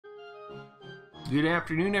Good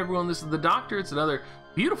afternoon, everyone. This is the Doctor. It's another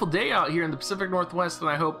beautiful day out here in the Pacific Northwest, and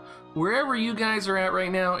I hope wherever you guys are at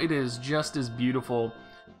right now, it is just as beautiful.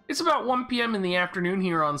 It's about 1 p.m. in the afternoon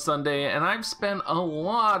here on Sunday, and I've spent a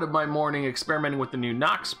lot of my morning experimenting with the new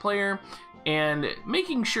Nox player and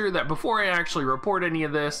making sure that before I actually report any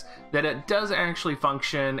of this, that it does actually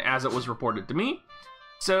function as it was reported to me.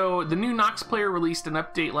 So the new Nox player released an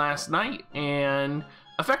update last night, and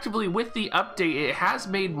effectively with the update, it has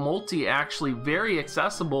made multi actually very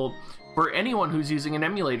accessible for anyone who's using an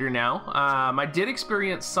emulator now. I did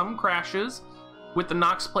experience some crashes with the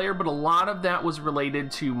Nox player, but a lot of that was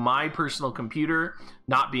related to my personal computer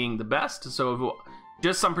not being the best. So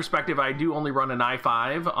just some perspective, I do only run an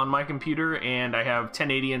i5 on my computer, and I have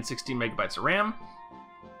 1080 and 16 megabytes of RAM.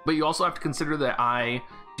 But you also have to consider that I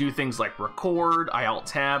do things like record, I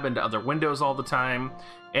alt-tab into other windows all the time,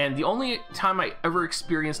 and the only time I ever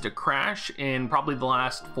experienced a crash in probably the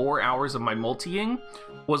last 4 hours of my multiing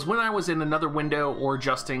was when I was in another window or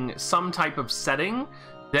adjusting some type of setting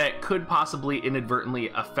that could possibly inadvertently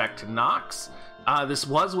affect Nox. This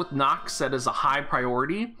was with Nox set as a high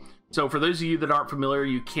priority. So for those of you that aren't familiar,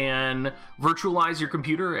 you can virtualize your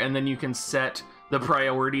computer and then you can set the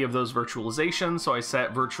priority of those virtualizations. So I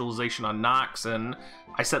set virtualization on Nox and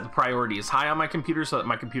I set the priority as high on my computer so that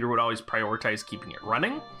my computer would always prioritize keeping it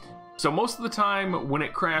running. So most of the time when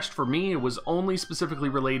it crashed for me, it was only specifically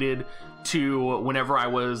related to whenever I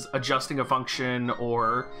was adjusting a function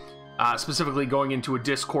or specifically going into a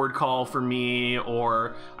Discord call for me,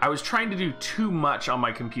 or I was trying to do too much on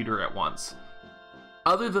my computer at once.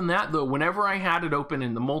 Other than that, though, whenever I had it open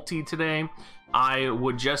in the multi today, I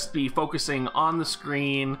would just be focusing on the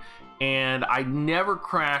screen, and I never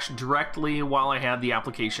crashed directly while I had the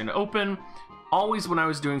application open. Always when I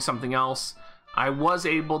was doing something else, I was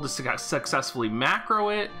able to successfully macro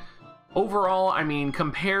it. Overall, I mean,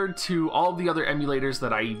 compared to all the other emulators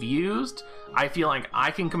that I've used, I feel like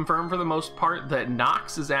I can confirm for the most part that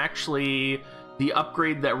Nox is actually the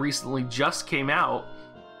upgrade that recently just came out.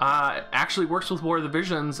 Actually works with War of the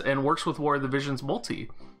Visions and works with War of the Visions multi.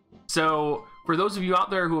 So for those of you out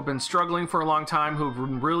there who have been struggling for a long time, who have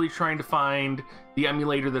been really trying to find the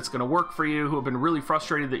emulator that's going to work for you, who have been really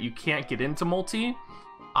frustrated that you can't get into multi,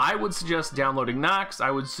 I would suggest downloading Nox. I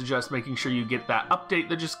would suggest making sure you get that update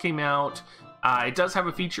that just came out. It does have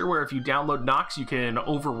a feature where if you download Nox, you can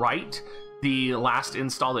overwrite the last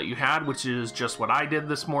install that you had, which is just what I did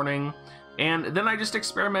this morning. And then I just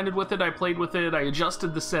experimented with it, I played with it, I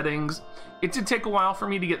adjusted the settings. It did take a while for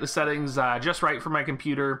me to get the settings just right for my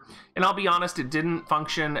computer, and I'll be honest, it didn't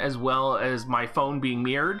function as well as my phone being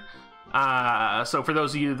mirrored. So for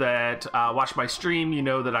those of you that watch my stream, you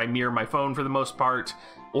know that I mirror my phone for the most part,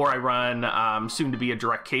 or I run soon to be a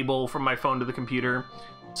direct cable from my phone to the computer.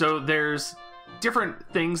 So there's different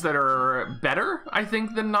things that are better, I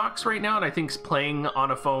think, than Nox right now, and I think playing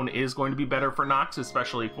on a phone is going to be better for Nox,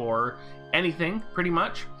 especially for anything, pretty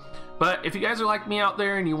much. But if you guys are like me out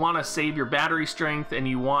there and you want to save your battery strength and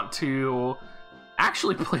you want to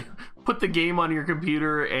actually put the game on your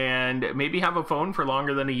computer and maybe have a phone for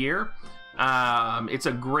longer than a year, it's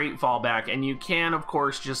a great fallback, and you can, of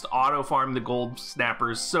course, just auto farm the gold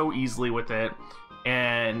snappers so easily with it,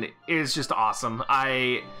 and it's just awesome.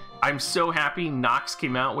 I'm so happy Nox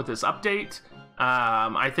came out with this update.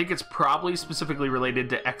 I think it's probably specifically related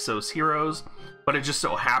to Exos Heroes, but it just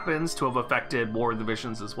so happens to have affected War of the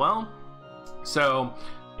Visions as well. So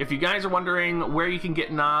if you guys are wondering where you can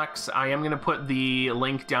get Nox, I am going to put the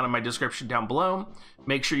link down in my description down below.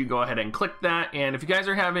 Make sure you go ahead and click that. And if you guys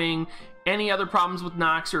are having any other problems with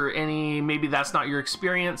Nox, or maybe that's not your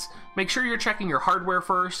experience, make sure you're checking your hardware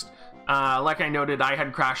first. Like I noted, I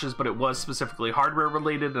had crashes, but it was specifically hardware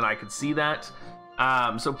related, and I could see that.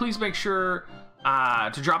 So please make sure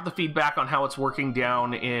to drop the feedback on how it's working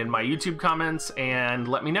down in my YouTube comments and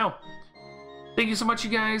let me know. Thank you so much, you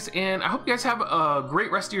guys, and I hope you guys have a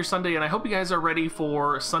great rest of your Sunday, and I hope you guys are ready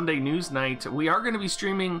for Sunday News Night. We are going to be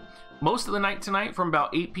streaming most of the night tonight from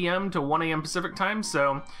about 8 p.m. to 1 a.m. Pacific time,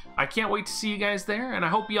 so I can't wait to see you guys there, and I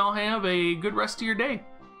hope you all have a good rest of your day.